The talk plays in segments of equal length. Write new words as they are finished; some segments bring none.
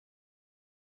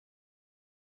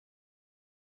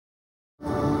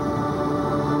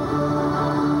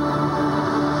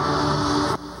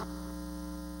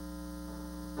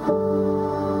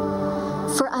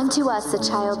Unto us a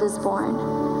child is born,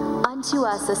 unto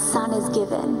us a son is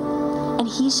given, and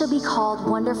he shall be called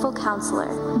Wonderful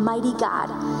Counselor, Mighty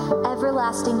God,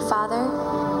 Everlasting Father,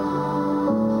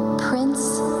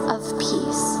 Prince of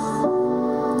Peace.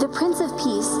 The Prince of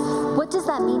Peace, what does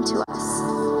that mean to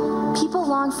us? People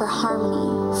long for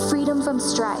harmony, freedom from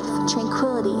strife,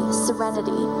 tranquility,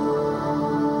 serenity.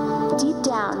 Deep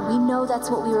down, we know that's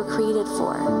what we were created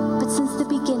for. But since the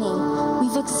beginning,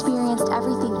 we've experienced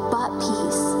everything but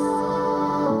peace.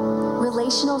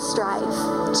 Relational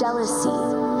strife, jealousy,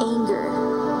 anger,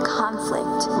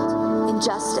 conflict,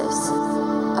 injustice,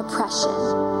 oppression,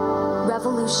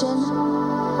 revolution,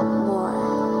 war.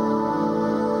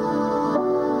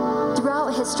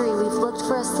 Throughout history, we've looked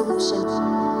for a solution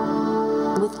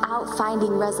without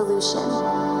finding resolution.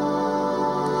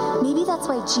 Maybe that's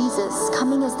why Jesus,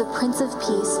 coming as the Prince of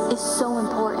Peace, is so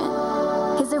important.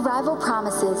 His arrival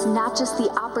promises not just the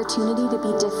opportunity to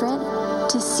be different,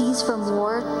 to cease from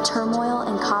war, turmoil,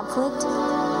 and conflict,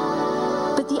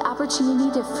 but the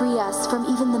opportunity to free us from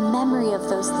even the memory of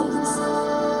those things.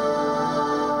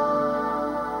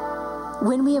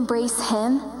 When we embrace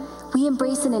him, we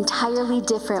embrace an entirely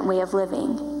different way of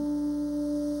living.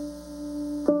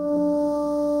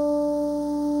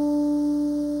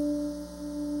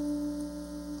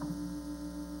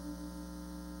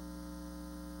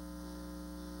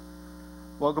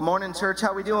 Well, good morning, church.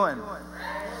 How we doing?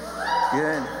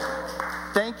 Good.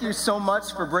 Thank you so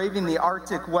much for braving the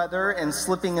Arctic weather and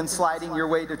slipping and sliding your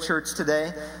way to church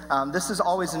today. This is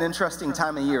always an interesting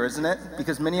time of year, isn't it?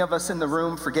 Because many of us in the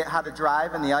room forget how to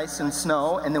drive in the ice and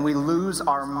snow, and then we lose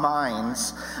our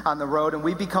minds on the road, and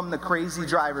we become the crazy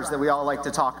drivers that we all like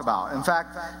to talk about. In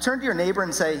fact, turn to your neighbor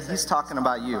and say, he's talking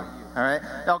about you. All right?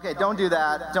 Okay, don't do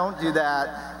that. Don't do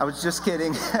that. I was just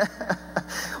kidding.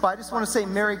 Well, I just want to say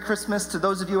Merry Christmas to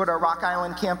those of you at our Rock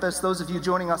Island campus, those of you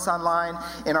joining us online,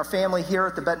 and our family here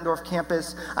at the Bettendorf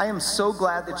campus. I am so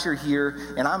glad that you're here,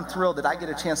 and I'm thrilled that I get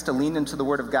a chance to lean into the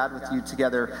Word of God with you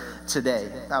together today.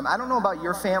 I don't know about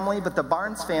your family, but the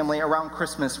Barnes family around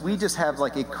Christmas, we just have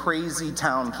like a crazy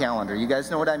town calendar. You guys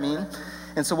know what I mean?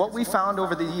 And so what we found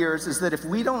over the years is that if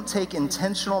we don't take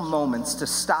intentional moments to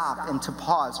stop and to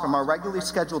pause from our regularly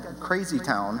scheduled crazy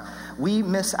town, we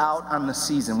miss out on the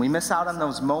season. We miss out on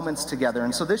those moments together.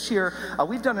 And so this year,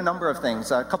 we've done a number of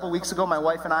things. A couple weeks ago, my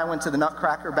wife and I went to the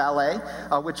Nutcracker Ballet,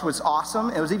 which was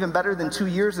awesome. It was even better than 2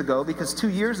 years ago, because 2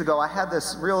 years ago, I had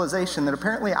this realization that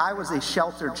apparently I was a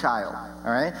sheltered child.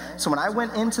 All right? So when I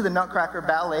went into the Nutcracker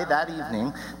Ballet that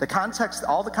evening,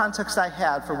 all the context I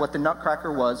had for what the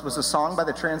Nutcracker was a song by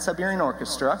the Trans-Siberian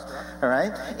Orchestra, all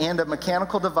right, and a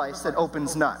mechanical device that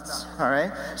opens nuts, all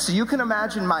right? So you can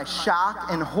imagine my shock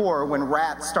and horror when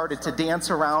Rats started to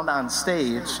dance around on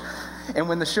stage, and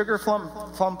when the Sugar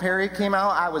Plum Fairy came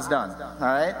out, I was done, all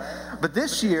right? But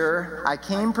this year, I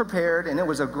came prepared, and it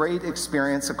was a great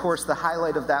experience. Of course, the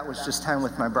highlight of that was just time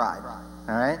with my bride,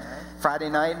 all right? Friday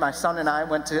night, my son and I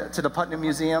went to the Putnam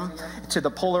Museum to the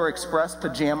Polar Express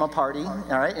pajama party,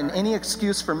 all right? And any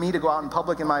excuse for me to go out in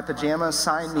public in my pajamas,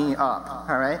 sign me up,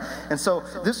 all right? And so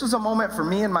this was a moment for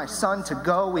me and my son to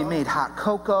go. We made hot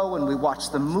cocoa and we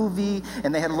watched the movie,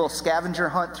 and they had a little scavenger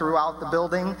hunt throughout the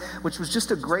building, which was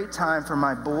just a great time for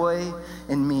my boy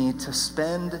and me to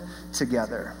spend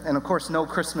together. And of course, no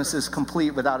Christmas is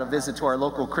complete without a visit to our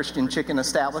local Christian chicken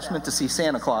establishment to see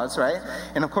Santa Claus, right?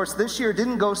 And of course, this year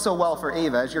didn't go so well for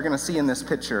Ava, as you're going to see in this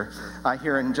picture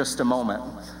here in just a moment.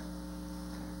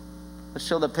 Let's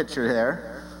show the picture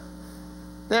there.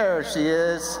 There she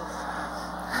is.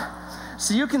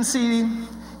 So you can see,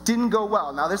 didn't go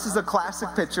well. Now this is a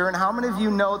classic picture, and how many of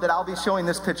you know that I'll be showing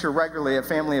this picture regularly at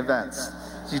family events?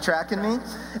 You tracking me?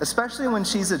 Especially when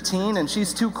she's a teen and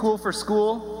she's too cool for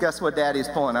school, guess what daddy's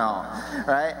pulling out,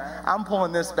 right? I'm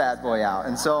pulling this bad boy out.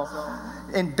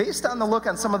 And based on the look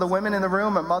on some of the women in the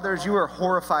room and mothers, you were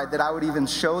horrified that I would even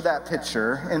show that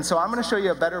picture. And so I'm going to show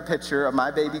you a better picture of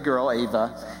my baby girl,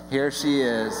 Ava. Here she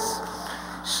is.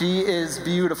 She is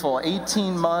beautiful,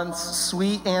 18 months,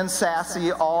 sweet and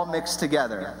sassy, all mixed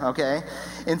together, okay?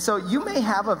 And so you may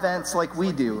have events like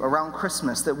we do around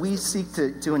Christmas that we seek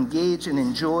to engage and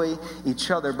enjoy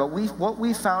each other, but what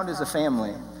we found as a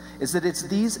family is that it's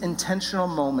these intentional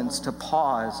moments to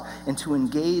pause and to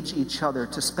engage each other,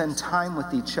 to spend time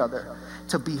with each other,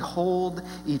 to behold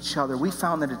each other. We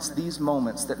found that it's these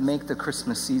moments that make the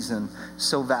Christmas season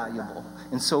so valuable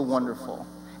and so wonderful.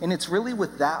 And it's really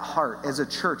with that heart as a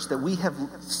church that we have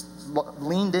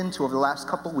leaned into over the last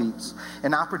couple weeks,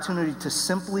 an opportunity to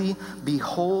simply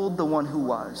behold the one who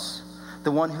was,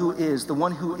 the one who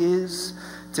is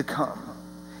to come.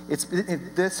 It's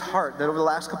this heart that over the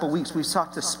last couple of weeks we've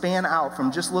sought to span out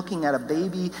from just looking at a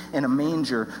baby in a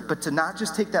manger, but to not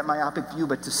just take that myopic view,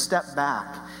 but to step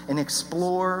back and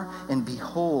explore and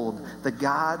behold the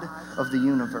God of the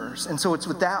universe. And so it's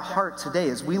with that heart today,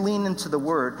 as we lean into the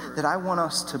Word, that I want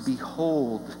us to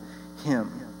behold Him.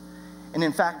 And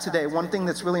in fact, today, one thing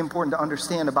that's really important to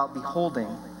understand about beholding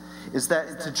is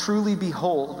that to truly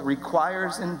behold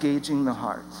requires engaging the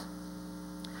heart.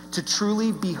 To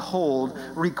truly behold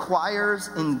requires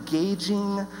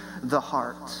engaging the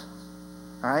heart.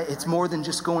 All right? It's more than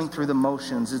just going through the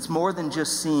motions. It's more than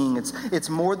just seeing. It's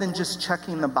more than just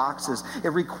checking the boxes. It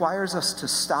requires us to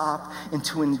stop and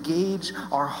to engage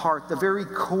our heart, the very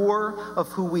core of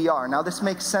who we are. Now, this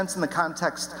makes sense in the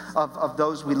context of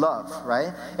those we love,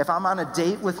 right? If I'm on a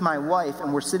date with my wife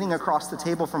and we're sitting across the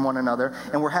table from one another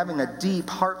and we're having a deep,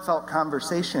 heartfelt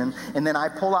conversation, and then I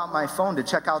pull out my phone to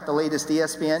check out the latest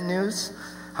ESPN news,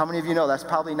 how many of you know that's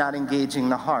probably not engaging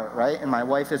the heart, right? And my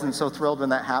wife isn't so thrilled when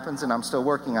that happens, and I'm still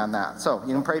working on that. So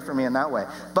you can pray for me in that way.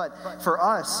 But for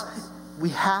us, we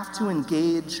have to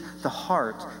engage the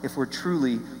heart if we're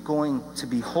truly going to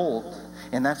behold.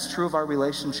 And that's true of our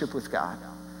relationship with God.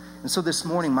 And so this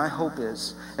morning, my hope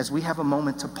is, as we have a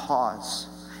moment to pause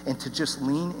and to just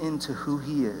lean into who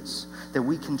He is, that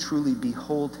we can truly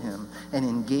behold Him and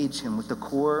engage Him with the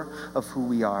core of who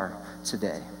we are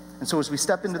today. And so as we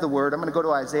step into the Word, I'm going to go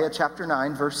to Isaiah chapter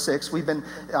 9, verse 6. We've been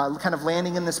kind of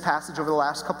landing in this passage over the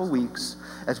last couple weeks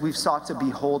as we've sought to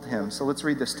behold Him. So let's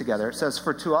read this together. It says,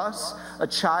 "For to us a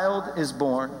child is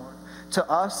born, to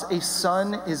us a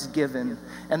son is given,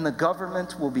 and the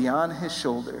government will be on His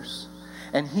shoulders.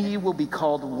 And He will be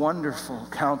called Wonderful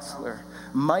Counselor,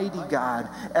 Mighty God,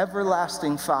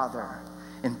 Everlasting Father,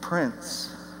 and Prince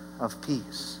of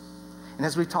Peace." And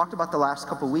as we've talked about the last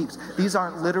couple of weeks, these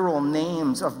aren't literal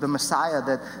names of the Messiah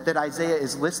that Isaiah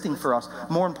is listing for us.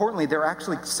 More importantly, they're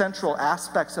actually central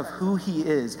aspects of who He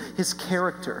is, His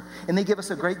character. And they give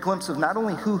us a great glimpse of not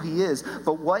only who He is,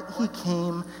 but what He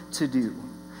came to do.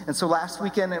 And so last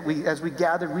weekend, as we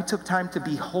gathered, we took time to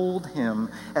behold Him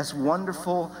as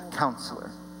Wonderful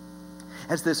Counselor,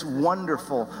 as this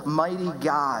wonderful, mighty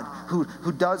God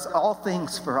who does all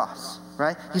things for us.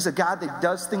 Right? He's a God that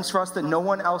does things for us that no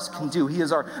one else can do. He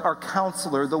is our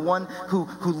counselor, the one who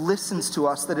listens to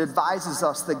us, that advises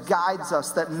us, that guides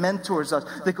us, that mentors us,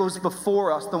 that goes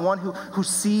before us, the one who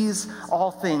sees all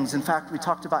things. In fact, we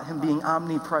talked about Him being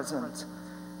omnipresent.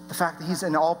 The fact that He's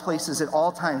in all places at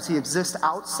all times. He exists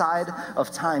outside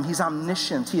of time. He's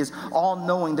omniscient. He is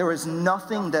all-knowing. There is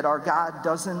nothing that our God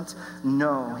doesn't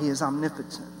know. He is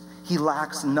omnipotent. He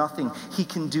lacks nothing. He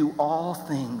can do all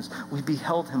things. We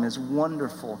beheld Him as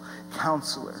Wonderful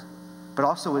Counselor, but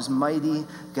also as Mighty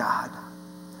God.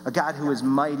 A God who is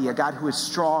mighty, a God who is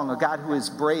strong, a God who is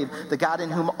brave, the God in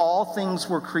whom all things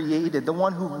were created, the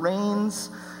one who reigns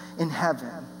in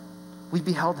heaven. We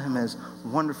beheld Him as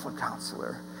Wonderful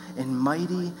Counselor and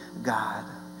Mighty God.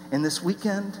 And this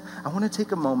weekend, I want to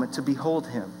take a moment to behold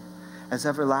Him as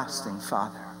Everlasting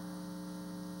Father.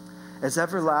 As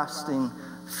Everlasting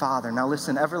Father. Now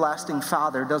listen, Everlasting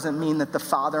Father doesn't mean that the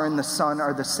Father and the Son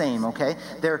are the same, okay?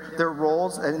 Their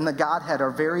roles in the Godhead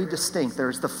are very distinct.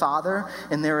 There's the Father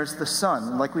and there is the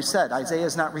Son. Like we said, Isaiah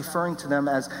is not referring to them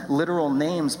as literal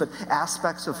names, but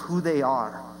aspects of who they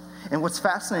are. And what's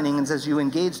fascinating is as you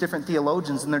engage different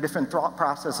theologians and their different thought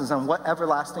processes on what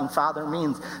everlasting Father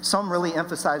means, some really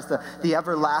emphasize the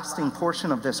everlasting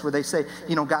portion of this, where they say,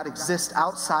 God exists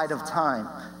outside of time,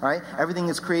 right? Everything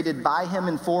is created by Him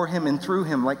and for Him and through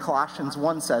Him, like Colossians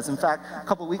 1 says. In fact, a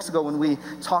couple weeks ago when we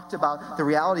talked about the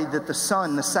reality that the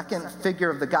Son, the second figure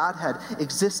of the Godhead,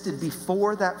 existed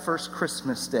before that first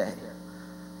Christmas day.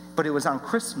 But it was on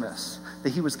Christmas that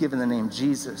He was given the name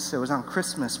Jesus. It was on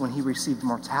Christmas when He received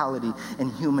mortality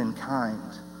and humankind.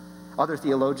 Other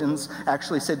theologians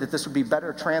actually say that this would be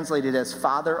better translated as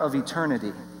Father of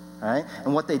Eternity. Right?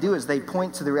 And what they do is they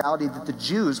point to the reality that the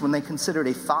Jews, when they considered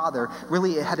a father,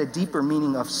 really it had a deeper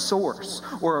meaning of source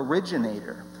or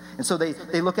originator. And so they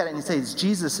look at it and they say,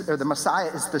 Jesus, or the Messiah,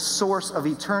 is the source of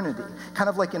eternity. Kind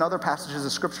of like in other passages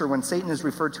of Scripture when Satan is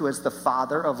referred to as the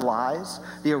father of lies,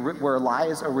 where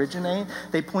lies originate,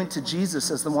 they point to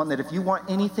Jesus as the one that if you want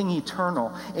anything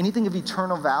eternal, anything of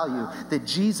eternal value, that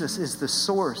Jesus is the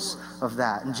source of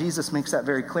that. And Jesus makes that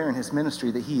very clear in His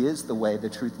ministry, that He is the way, the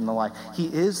truth, and the life. He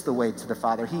is the way to the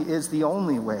Father. He is the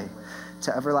only way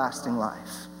to everlasting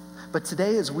life. But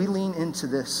today, as we lean into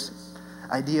this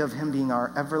idea of Him being our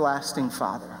everlasting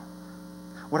Father,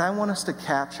 what I want us to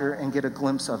capture and get a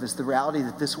glimpse of is the reality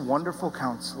that this wonderful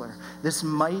counselor, this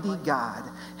mighty God,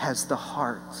 has the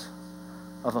heart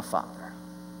of a father.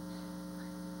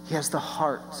 He has the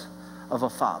heart of a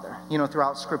father. You know,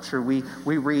 throughout Scripture, we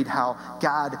read how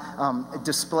God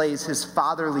displays his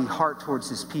fatherly heart towards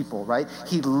his people, right?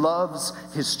 He loves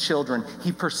his children.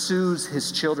 He pursues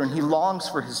his children. He longs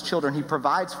for his children. He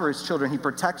provides for his children. He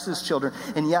protects his children.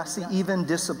 And yes, he even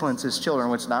disciplines his children,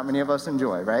 which not many of us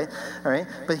enjoy, right? All right?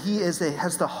 But he has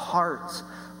the heart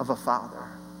of a father.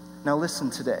 Now listen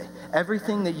today.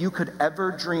 Everything that you could ever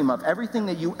dream of, everything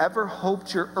that you ever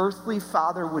hoped your earthly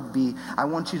father would be, I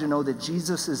want you to know that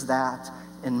Jesus is that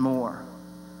and more.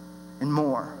 And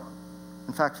more.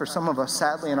 In fact, for some of us,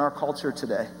 sadly, in our culture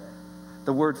today,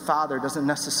 the word father doesn't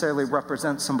necessarily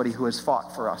represent somebody who has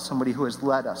fought for us, somebody who has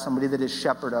led us, somebody that has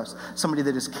shepherded us, somebody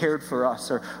that has cared for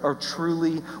us, or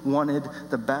truly wanted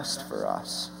the best for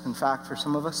us. In fact, for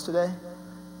some of us today,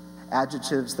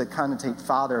 adjectives that connotate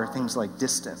father are things like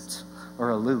distant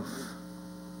or aloof,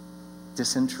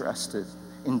 disinterested,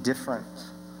 indifferent,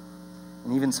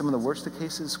 and even some of the worst of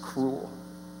cases, cruel.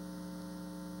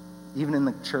 Even in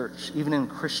the church, even in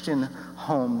Christian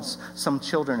homes, some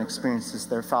children experience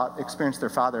their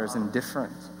father as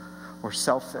indifferent or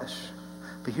selfish.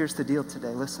 But here's the deal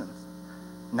today, listen.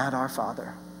 Not our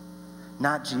Father,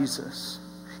 not Jesus.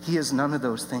 He is none of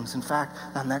those things. In fact,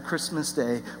 on that Christmas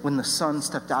day, when the Son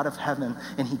stepped out of heaven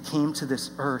and he came to this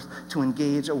earth to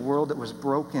engage a world that was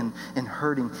broken and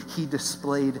hurting, he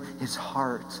displayed his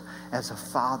heart as a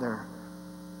father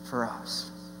for us.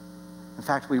 In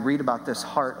fact, we read about this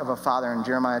heart of a father in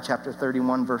Jeremiah chapter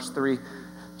 31, verse 3.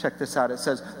 Check this out. It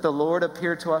says, "The Lord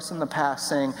appeared to us in the past,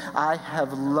 saying, I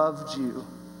have loved you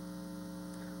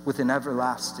with an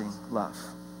everlasting love."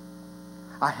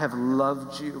 I have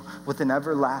loved you with an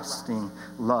everlasting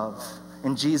love.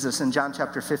 And Jesus in John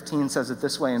chapter 15 says it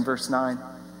this way in verse 9.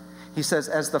 He says,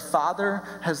 "As the Father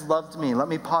has loved me." Let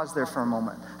me pause there for a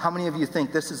moment. How many of you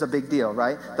think this is a big deal,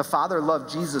 right? The Father loved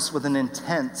Jesus with an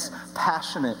intense,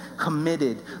 passionate,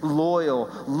 committed, loyal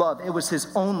love. It was his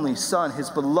only Son,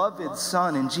 his beloved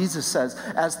Son. And Jesus says,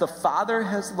 "As the Father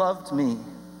has loved me,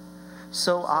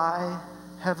 so I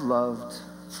have loved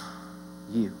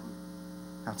you."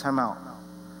 Now, time out.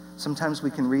 Sometimes we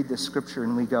can read this scripture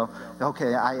and we go,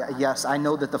 okay, I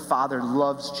know that the Father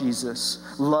loves Jesus,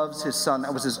 loves his Son.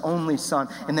 That was his only Son.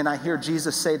 And then I hear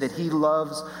Jesus say that he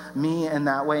loves me in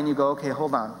that way. And you go, okay,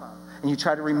 hold on. And you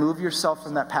try to remove yourself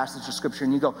from that passage of scripture.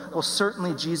 And you go, well,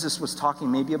 certainly Jesus was talking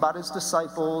maybe about his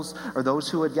disciples or those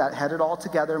who had it all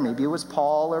together. Maybe it was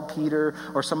Paul or Peter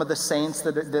or some of the saints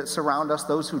that surround us,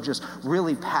 those who just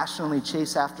really passionately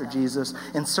chase after Jesus.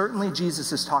 And certainly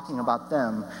Jesus is talking about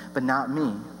them, but not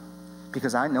me.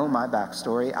 Because I know my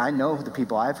backstory. I know the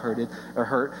people I've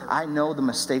hurt. I know the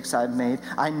mistakes I've made.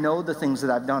 I know the things that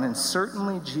I've done. And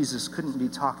certainly Jesus couldn't be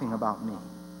talking about me.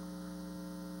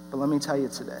 But let me tell you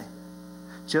today,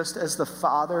 just as the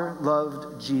Father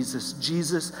loved Jesus,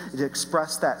 Jesus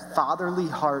expressed that fatherly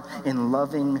heart in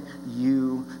loving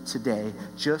you today,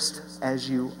 just as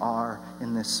you are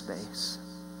in this space.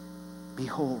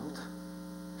 Behold.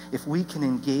 If we can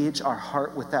engage our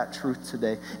heart with that truth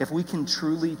today, if we can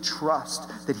truly trust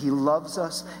that he loves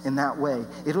us in that way,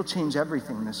 it'll change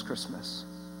everything this Christmas.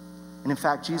 And in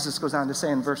fact, Jesus goes on to say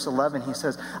in verse 11, he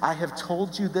says, "I have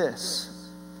told you this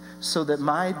so that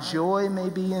my joy may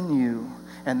be in you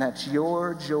and that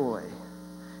your joy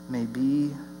may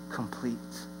be complete.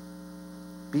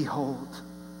 Behold,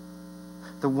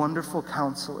 the wonderful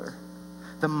counselor,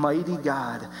 the mighty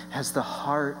God has the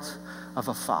heart of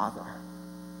a father."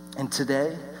 And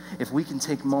today, if we can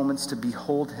take moments to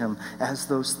behold him as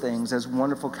those things, as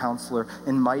wonderful counselor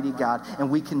and mighty God, and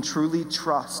we can truly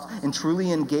trust and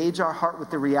truly engage our heart with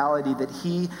the reality that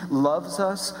he loves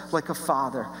us like a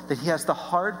father, that he has the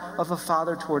heart of a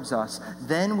father towards us,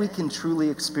 then we can truly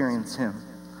experience him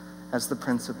as the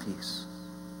Prince of Peace.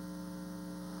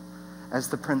 As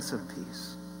the Prince of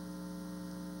Peace.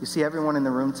 You see, everyone in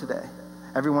the room today,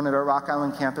 everyone at our Rock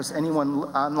Island campus, anyone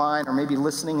online or maybe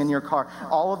listening in your car,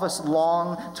 all of us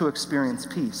long to experience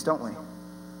peace, don't we?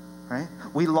 Right?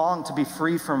 We long to be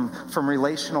free from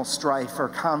relational strife or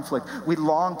conflict. We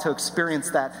long to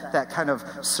experience that kind of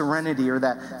serenity or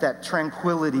that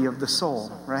tranquility of the soul,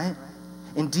 right?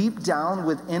 And deep down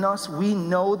within us, we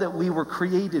know that we were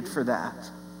created for that.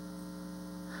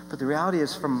 But the reality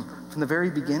is from the very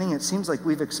beginning, it seems like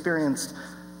we've experienced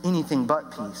anything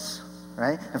but peace.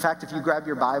 Right? In fact, if you grab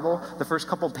your Bible, the first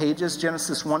couple pages,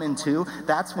 Genesis 1 and 2,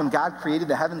 that's when God created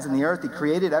the heavens and the earth. He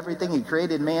created everything. He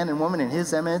created man and woman in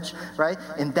his image, right?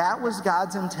 And that was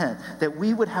God's intent, that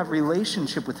we would have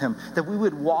relationship with him, that we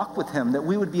would walk with him, that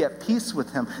we would be at peace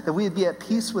with him, that we would be at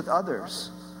peace with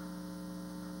others.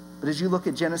 But as you look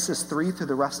at Genesis 3 through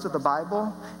the rest of the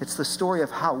Bible, it's the story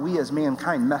of how we as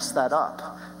mankind messed that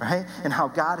up, right? And how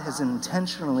God has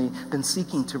intentionally been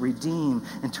seeking to redeem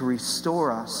and to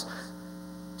restore us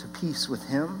to peace with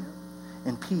him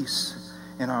and peace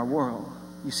in our world.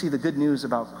 You see, the good news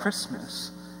about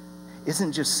Christmas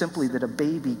isn't just simply that a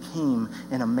baby came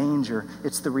in a manger.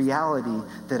 It's the reality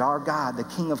that our God, the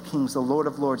King of Kings, the Lord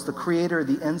of Lords, the creator of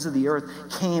the ends of the earth,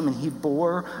 came and he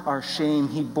bore our shame.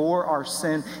 He bore our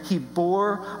sin. He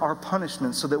bore our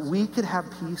punishment so that we could have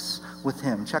peace with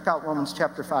him. Check out Romans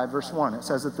chapter 5, verse 1. It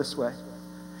says it this way.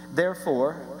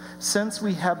 Therefore, since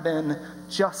we have been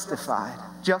justified.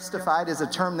 Justified is a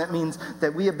term that means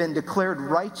that we have been declared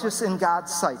righteous in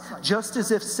God's sight, just as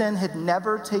if sin had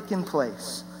never taken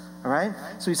place. All right?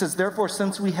 So he says, therefore,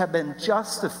 since we have been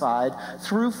justified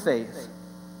through faith,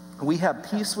 we have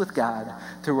peace with God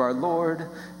through our Lord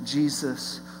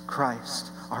Jesus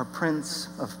Christ, our Prince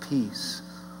of Peace.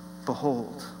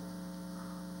 Behold,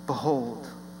 behold.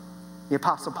 The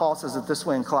Apostle Paul says it this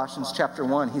way in Colossians chapter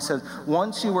 1. He says,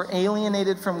 once you were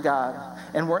alienated from God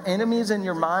and were enemies in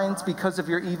your minds because of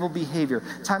your evil behavior.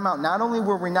 Time out. Not only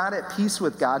were we not at peace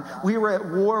with God, we were at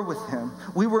war with him.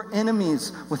 We were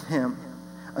enemies with him.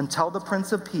 Until the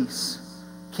Prince of Peace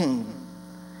came.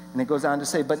 And it goes on to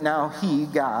say, but now he,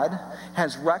 God,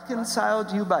 has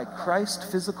reconciled you by Christ's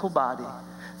physical body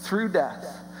through death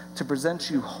to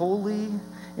present you holy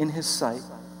in his sight,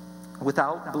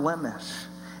 without blemish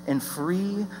and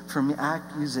free from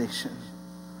accusation.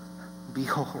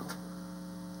 Behold,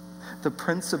 the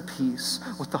Prince of Peace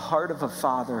with the heart of a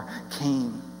father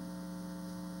came.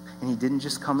 And he didn't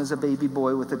just come as a baby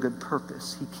boy with a good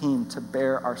purpose. He came to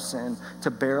bear our sin, to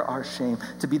bear our shame,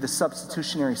 to be the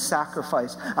substitutionary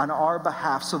sacrifice on our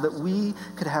behalf so that we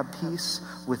could have peace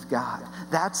with God.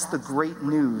 That's the great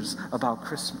news about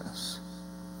Christmas.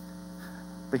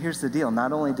 But here's the deal.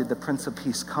 Not only did the Prince of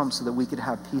Peace come so that we could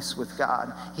have peace with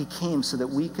God, he came so that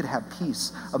we could have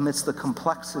peace amidst the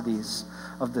complexities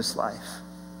of this life.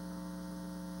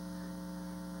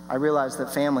 I realize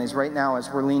that families right now, as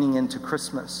we're leaning into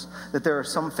Christmas, that there are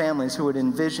some families who had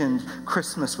envisioned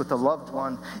Christmas with a loved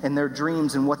one, and their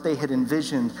dreams and what they had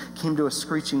envisioned came to a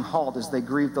screeching halt as they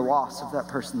grieved the loss of that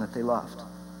person that they loved.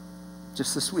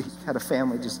 Just this week, had a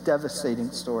family, just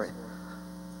devastating story.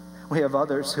 We have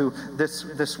others who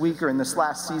this week or in this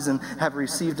last season have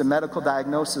received a medical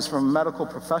diagnosis from a medical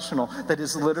professional that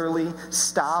has literally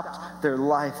stopped their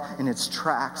life in its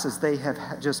tracks as they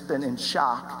have just been in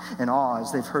shock and awe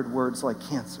as they've heard words like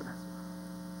cancer.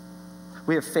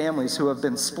 We have families who have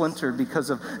been splintered because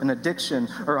of an addiction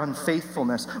or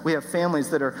unfaithfulness. We have families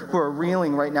who are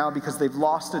reeling right now because they've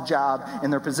lost a job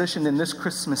and they're positioned in this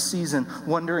Christmas season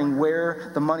wondering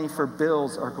where the money for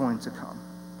bills are going to come.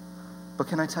 But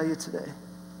can I tell you today,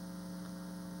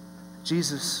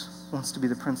 Jesus wants to be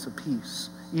the Prince of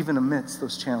Peace, even amidst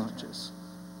those challenges.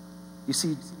 You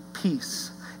see,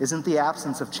 peace isn't the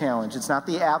absence of challenge. It's not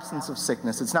the absence of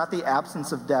sickness. It's not the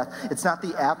absence of death. It's not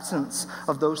the absence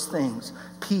of those things.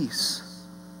 Peace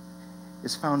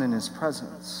is found in his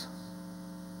presence.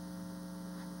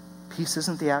 Peace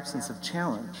isn't the absence of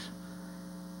challenge.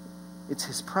 It's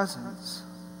his presence.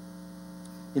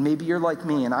 And maybe you're like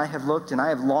me, and I have looked and I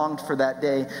have longed for that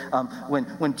day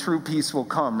when true peace will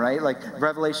come, right? Like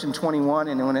Revelation 21,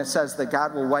 and when it says that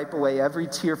God will wipe away every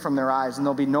tear from their eyes, and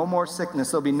there'll be no more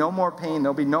sickness, there'll be no more pain,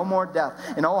 there'll be no more death.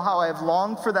 And oh, how I have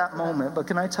longed for that moment. But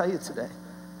can I tell you today,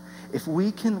 if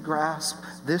we can grasp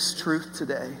this truth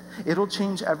today, it'll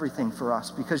change everything for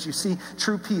us. Because you see,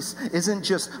 true peace isn't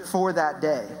just for that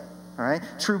day. All right?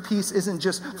 True peace isn't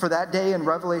just for that day in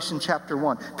Revelation chapter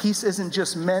 1. Peace isn't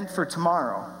just meant for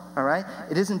tomorrow. All right?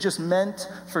 It isn't just meant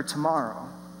for tomorrow.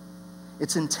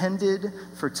 It's intended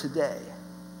for today.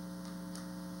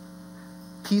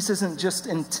 Peace isn't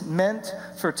just meant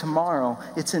for tomorrow.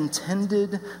 It's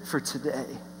intended for today.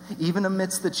 Even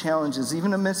amidst the challenges,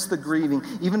 even amidst the grieving,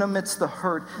 even amidst the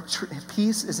hurt,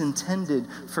 peace is intended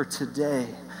for today,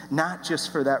 not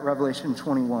just for that Revelation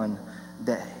 21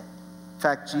 day. In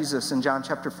fact, Jesus in John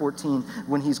chapter 14,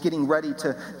 when he's getting ready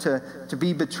to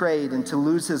be betrayed and to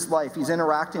lose his life, he's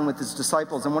interacting with his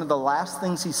disciples, and one of the last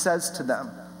things he says to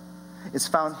them is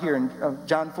found here in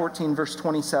John 14, verse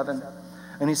 27.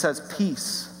 And he says,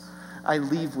 "Peace I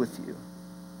leave with you.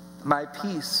 My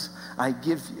peace I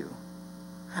give you.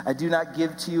 I do not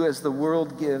give to you as the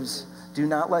world gives. Do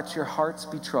not let your hearts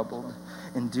be troubled,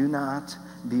 and do not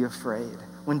be afraid."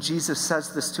 When Jesus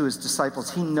says this to his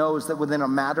disciples, he knows that within a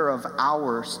matter of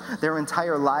hours, their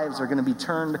entire lives are going to be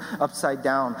turned upside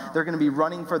down. They're going to be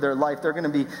running for their life. They're going to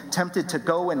be tempted to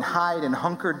go and hide and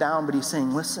hunker down. But he's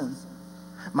saying, listen,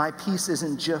 My peace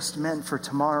isn't just meant for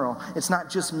tomorrow. It's not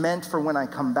just meant for when I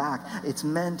come back. It's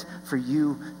meant for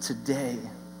you today.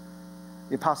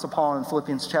 The Apostle Paul in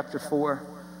Philippians chapter 4,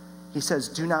 he says,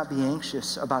 do not be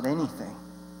anxious about anything.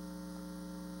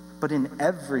 But in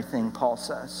everything, Paul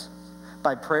says,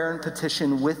 by prayer and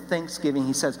petition with thanksgiving,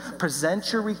 he says,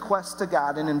 present your request to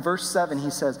God. And in verse 7,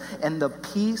 he says, and the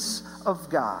peace of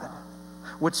God,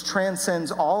 which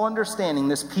transcends all understanding,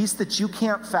 this peace that you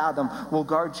can't fathom, will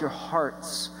guard your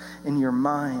hearts and your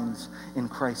minds in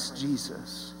Christ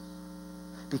Jesus.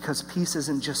 Because peace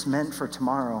isn't just meant for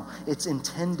tomorrow. It's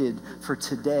intended for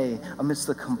today amidst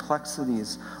the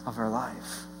complexities of our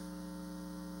life.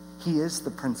 He is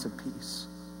the Prince of Peace.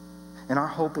 And our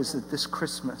hope is that this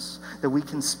Christmas, that we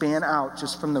can span out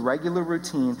just from the regular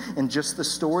routine and just the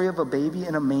story of a baby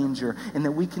in a manger, and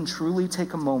that we can truly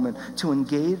take a moment to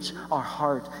engage our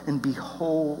heart and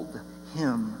behold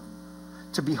him,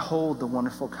 to behold the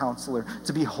wonderful counselor,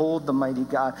 to behold the mighty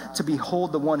God, to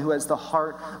behold the one who has the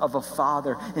heart of a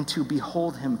father, and to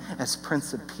behold him as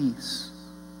Prince of Peace,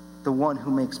 the one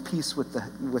who makes peace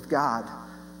with God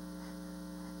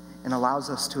and allows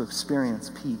us to experience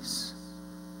peace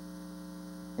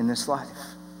in this life.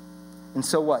 And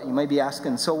so what? You may be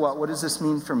asking, so what? What does this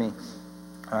mean for me?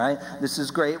 All right, this is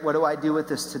great. What do I do with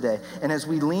this today? And as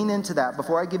we lean into that,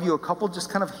 before I give you a couple just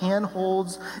kind of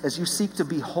handholds as you seek to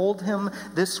behold him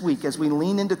this week, as we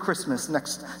lean into Christmas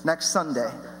next Sunday,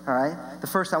 all right? The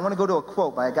first, I want to go to a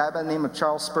quote by a guy by the name of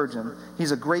Charles Spurgeon.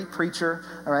 He's a great preacher,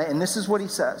 all right? And this is what he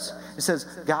says. It says,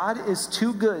 God is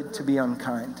too good to be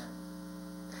unkind,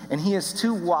 and he is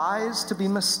too wise to be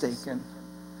mistaken.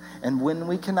 And when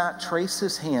we cannot trace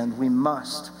his hand, we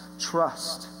must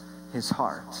trust his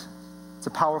heart. It's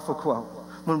a powerful quote.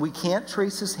 When we can't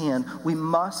trace his hand, we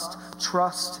must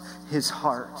trust his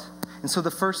heart. And so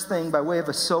the first thing, by way of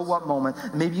a so what moment,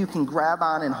 maybe you can grab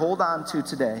on and hold on to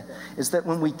today, is that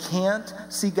when we can't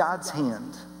see God's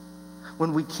hand,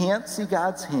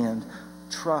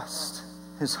 trust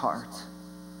his heart.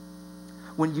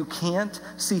 When you can't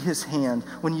see his hand,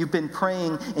 when you've been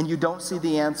praying and you don't see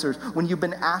the answers, when you've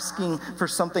been asking for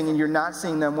something and you're not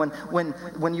seeing them,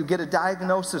 when you get a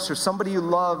diagnosis or somebody you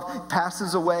love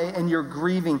passes away and you're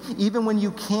grieving, even when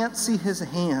you can't see his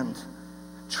hand,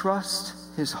 trust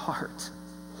his heart.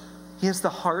 He has the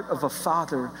heart of a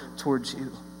father towards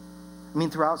you. I mean,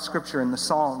 throughout Scripture in the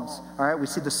Psalms, all right, we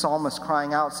see the psalmist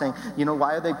crying out saying,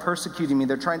 why are they persecuting me?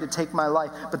 They're trying to take my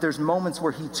life. But there's moments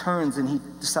where he turns and he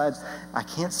decides, I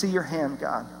can't see your hand,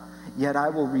 God, yet I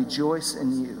will rejoice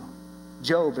in you.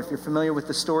 Job, if you're familiar with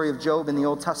the story of Job in the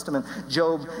Old Testament,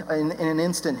 Job, in an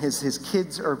instant, his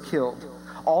kids are killed.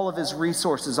 All of his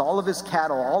resources, all of his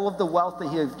cattle, all of the wealth that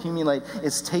he had accumulated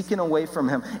is taken away from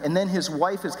him. And then his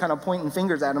wife is kind of pointing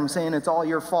fingers at him saying, it's all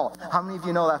your fault. How many of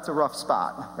you know that's a rough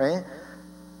spot, right?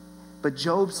 But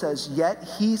Job says, yet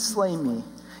he slay me,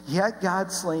 yet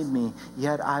God slay me,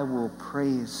 yet I will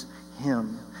praise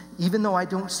him. Even though I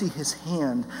don't see his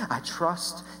hand, I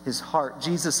trust his heart.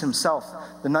 Jesus himself,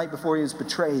 the night before he was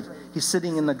betrayed, he's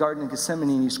sitting in the Garden of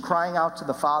Gethsemane and he's crying out to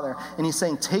the Father and he's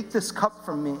saying, take this cup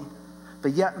from me,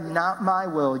 but yet not my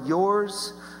will,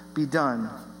 yours be done,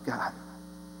 God.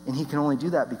 And he can only do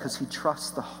that because he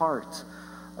trusts the heart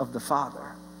of the Father.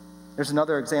 There's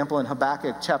another example in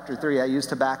Habakkuk chapter 3. I used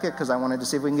Habakkuk because I wanted to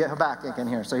see if we can get Habakkuk in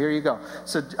here. So here you go.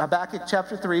 So Habakkuk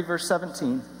chapter 3, verse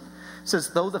 17 says,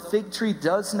 though the fig tree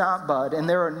does not bud and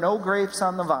there are no grapes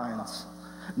on the vines,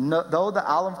 though the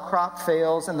olive crop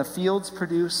fails and the fields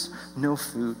produce no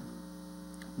food,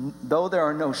 though there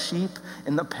are no sheep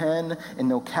in the pen and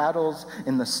no cattle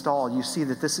in the stall. You see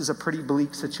that this is a pretty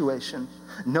bleak situation.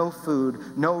 No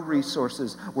food, no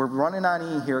resources. We're running on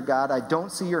E here, God. I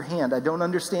don't see your hand. I don't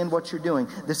understand what you're doing.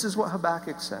 This is what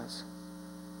Habakkuk says.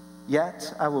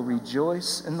 Yet I will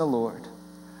rejoice in the Lord.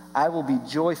 I will be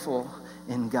joyful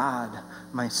in God,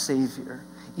 my Savior.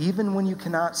 Even when you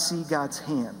cannot see God's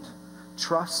hand,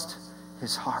 trust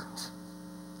his heart.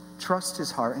 Trust his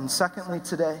heart. And secondly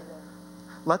today,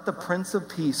 let the Prince of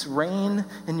Peace reign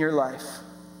in your life.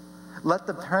 Let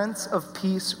the Prince of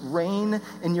Peace reign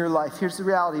in your life. Here's the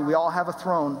reality. We all have a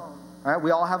throne. All right? We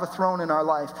all have a throne in our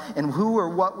life. And who or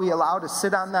what we allow to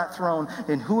sit on that throne,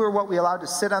 and who or what we allow to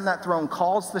sit on that throne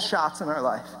calls the shots in our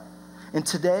life. And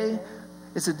today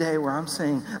is a day where I'm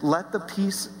saying, let the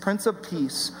Prince of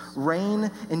Peace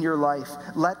reign in your life.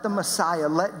 Let the Messiah,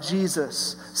 let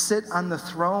Jesus sit on the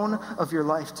throne of your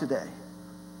life today.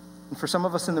 And for some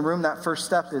of us in the room, that first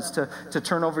step is to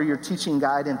turn over your teaching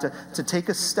guide and to take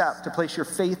a step to place your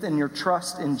faith and your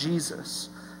trust in Jesus.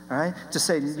 All right? To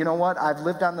say, you know what? I've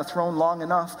lived on the throne long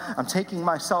enough. I'm taking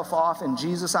myself off, and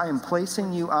Jesus, I am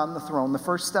placing you on the throne. The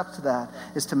first step to that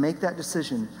is to make that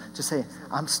decision to say,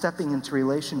 I'm stepping into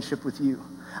relationship with you.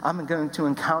 I'm going to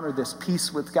encounter this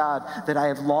peace with God that I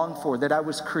have longed for, that I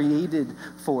was created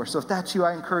for. So if that's you,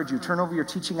 I encourage you, turn over your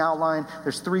teaching outline.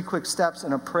 There's 3 quick steps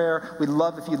and a prayer. We'd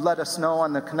love if you'd let us know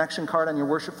on the connection card on your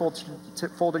worship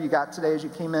folder you got today as you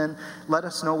came in. Let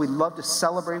us know. We'd love to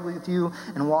celebrate with you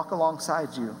and walk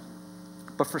alongside you.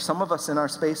 But for some of us in our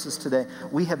spaces today,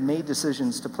 we have made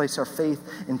decisions to place our faith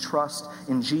and trust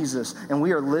in Jesus. And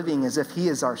we are living as if he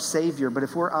is our Savior. But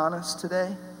if we're honest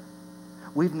today,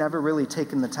 we've never really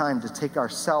taken the time to take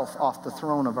ourselves off the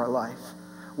throne of our life.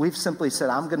 We've simply said,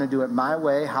 I'm going to do it my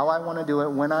way, how I want to do it,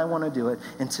 when I want to do it.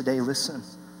 And today, listen,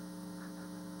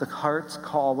 the heart's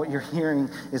call, what you're hearing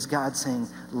is God saying,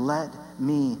 let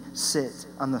me sit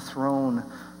on the throne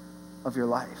of your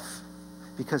life.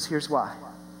 Because here's why.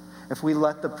 If we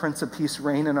let the Prince of Peace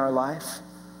reign in our life,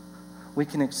 we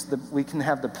can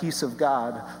have the peace of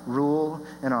God rule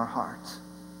in our hearts.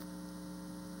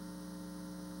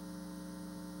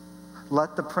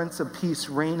 Let the Prince of Peace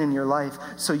reign in your life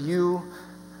so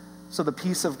the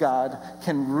peace of God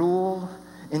can rule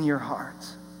in your heart.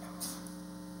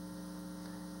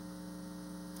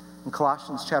 In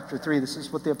Colossians chapter 3, this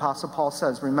is what the Apostle Paul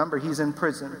says. Remember, he's in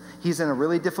prison. He's in a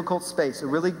really difficult space, a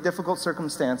really difficult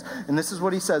circumstance. And this is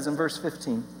what he says in verse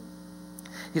 15.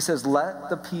 He says, let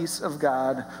the peace of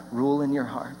God rule in your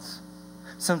hearts.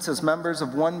 Since as members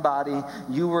of one body,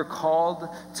 you were called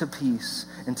to peace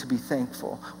and to be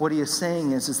thankful. What he is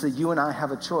saying is that you and I have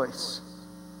a choice.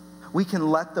 We can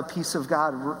let the peace of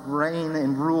God reign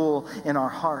and rule in our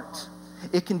heart.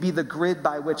 It can be the grid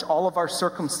by which all of our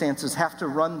circumstances have to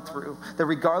run through. That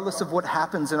regardless of what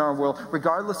happens in our world,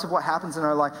 regardless of what happens in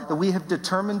our life, that we have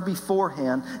determined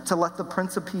beforehand to let the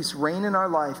Prince of Peace reign in our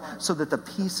life so that the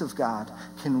peace of God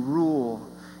can rule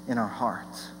in our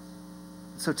heart.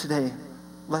 So today,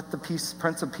 let the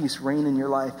Prince of Peace reign in your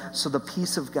life so the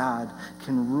peace of God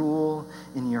can rule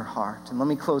in your heart. And let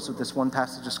me close with this one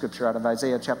passage of scripture out of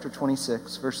Isaiah chapter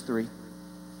 26, verse 3.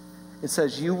 It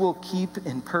says, you will keep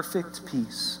in perfect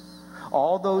peace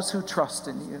all those who trust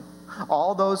in you.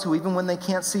 All those who, even when they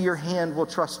can't see your hand, will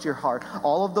trust your heart.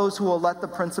 All of those who will let the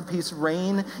Prince of Peace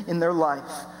reign in their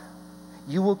life.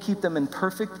 You will keep them in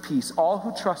perfect peace. All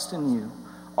who trust in you.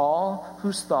 All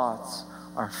whose thoughts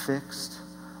are fixed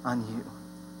on you.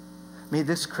 May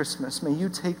this Christmas, may you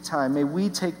take time, may we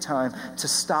take time to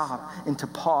stop and to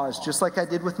pause, just like I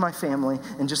did with my family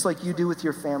and just like you do with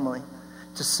your family,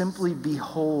 to simply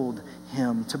behold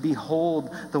him, to behold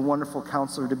the wonderful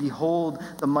counselor, to behold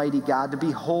the mighty God, to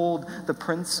behold the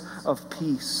Prince of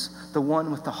Peace, the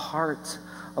one with the heart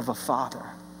of a father.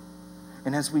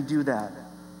 And as we do that,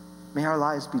 may our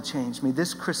lives be changed. May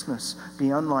this Christmas be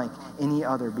unlike any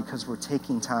other because we're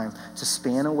taking time to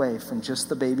span away from just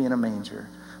the baby in a manger,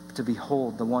 to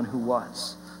behold the one who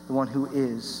was, the one who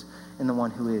is, and the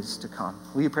one who is to come.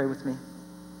 Will you pray with me?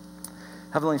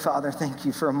 Heavenly Father, thank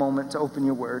you for a moment to open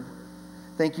your word.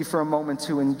 Thank you for a moment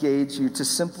to engage you, to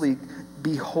simply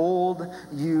behold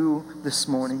you this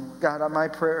morning. God, my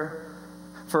prayer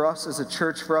for us as a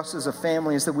church, for us as a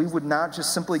family, is that we would not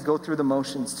just simply go through the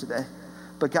motions today,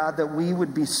 but God, that we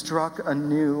would be struck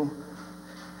anew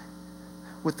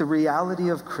with the reality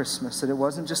of Christmas, that it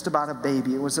wasn't just about a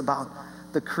baby, it was about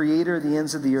the creator of the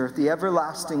ends of the earth, the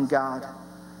everlasting God,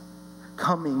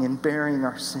 coming and bearing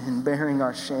our sin, bearing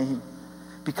our shame,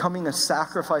 becoming a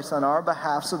sacrifice on our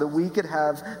behalf so that we could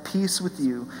have peace with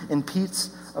you and peace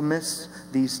amidst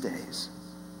these days.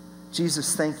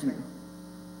 Jesus, thank you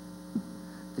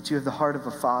that you have the heart of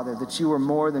a father, that you are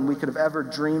more than we could have ever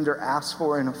dreamed or asked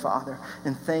for in a father.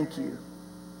 And thank you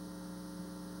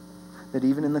that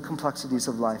even in the complexities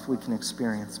of life, we can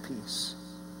experience peace.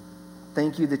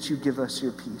 Thank you that you give us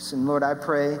your peace. And Lord, I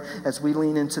pray as we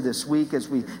lean into this week, as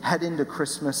we head into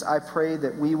Christmas, I pray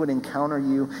that we would encounter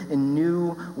you in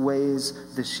new ways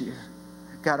this year.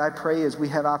 God, I pray as we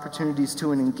have opportunities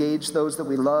to engage those that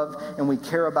we love and we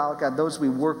care about, God, those we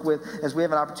work with, as we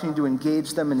have an opportunity to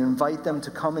engage them and invite them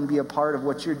to come and be a part of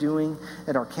what you're doing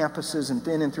at our campuses and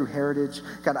in and through Heritage,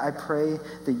 God, I pray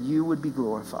that you would be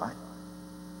glorified.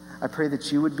 I pray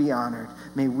that you would be honored.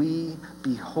 May we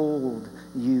behold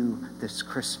you this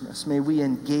Christmas. May we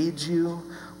engage you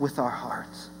with our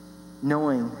hearts,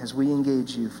 knowing as we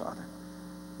engage you, Father,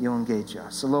 you'll engage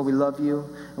us. So, Lord, we love you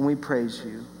and we praise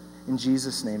you. In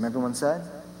Jesus' name, everyone said,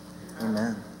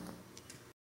 amen.